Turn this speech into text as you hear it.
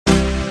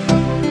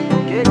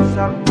get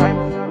some time.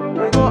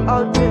 We go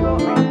out and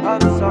we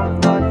have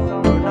some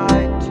fun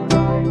tonight.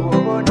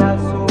 Oh,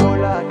 that's all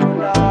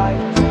tonight.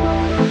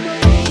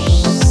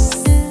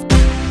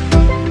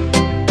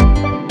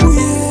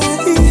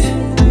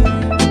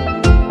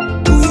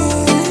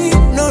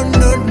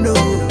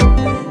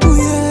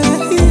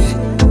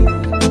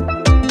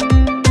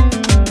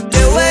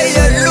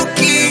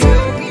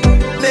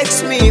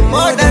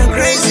 More than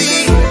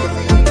crazy,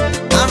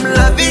 I'm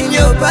loving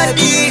your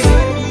body.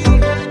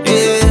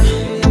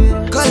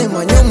 Yeah, calling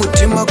my new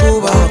mutima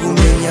kuba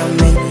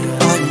kumenyame.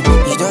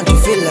 You don't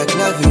feel like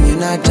loving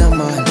another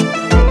man.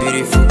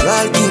 Beautiful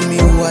girl, give me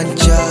one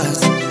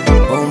chance.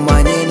 Oh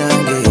my nina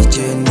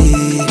ngechendi.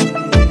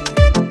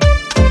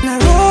 Na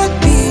wrote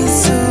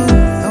this song,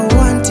 I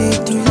wanted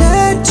to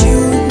let you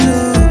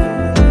know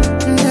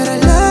that I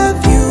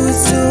love you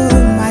so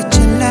much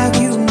and love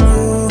you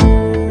more.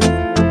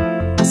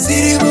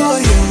 City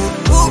boy,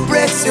 who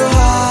breaks your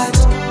heart?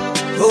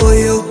 Oh,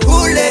 you who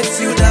lets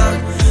you down?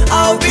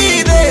 I'll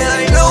be there,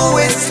 I don't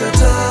waste your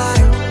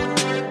time.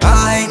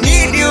 I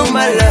need you,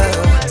 my love.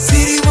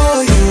 City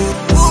boy,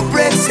 who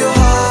breaks your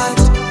heart?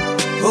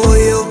 Oh,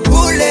 you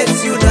who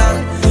lets you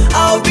down?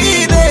 I'll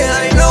be there,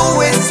 I don't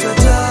waste your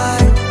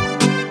time.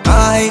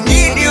 I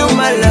need you,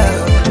 my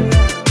love.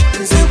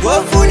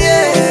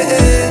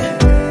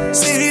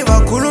 City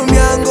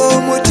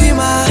bakulumyango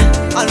mutima,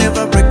 I'll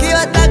never break your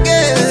heart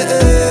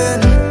again.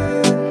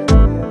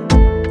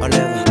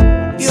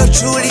 You're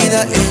truly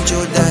the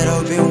angel that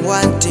I've been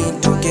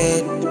wanting to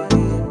get.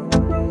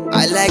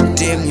 I like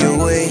them your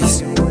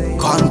ways.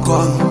 Come,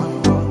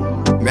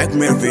 make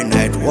me every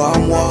night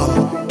warm.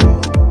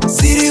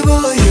 City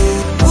boy, you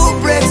who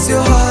breaks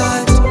your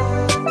heart?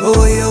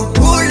 Oh, you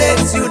who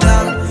lets you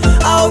down?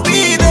 I'll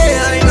be there,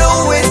 I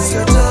don't waste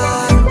your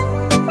time.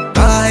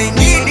 I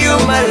need you,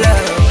 my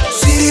love.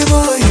 City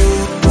boy, you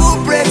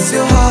who breaks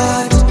your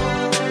heart?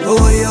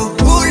 Oh, you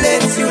who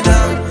lets you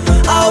down?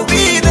 I'll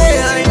be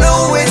there, I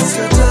don't waste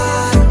your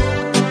time.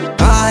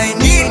 I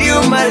need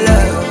you, my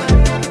love.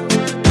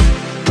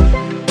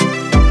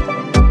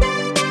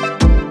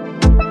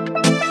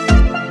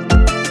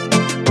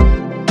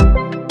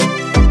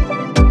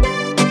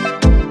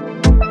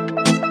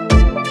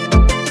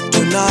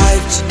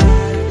 Tonight,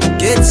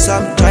 get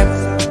some time.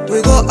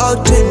 We go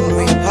out and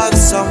we have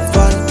some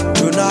fun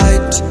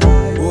tonight.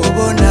 Oh,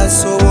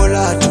 Anoss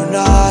Oyo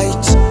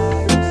tonight.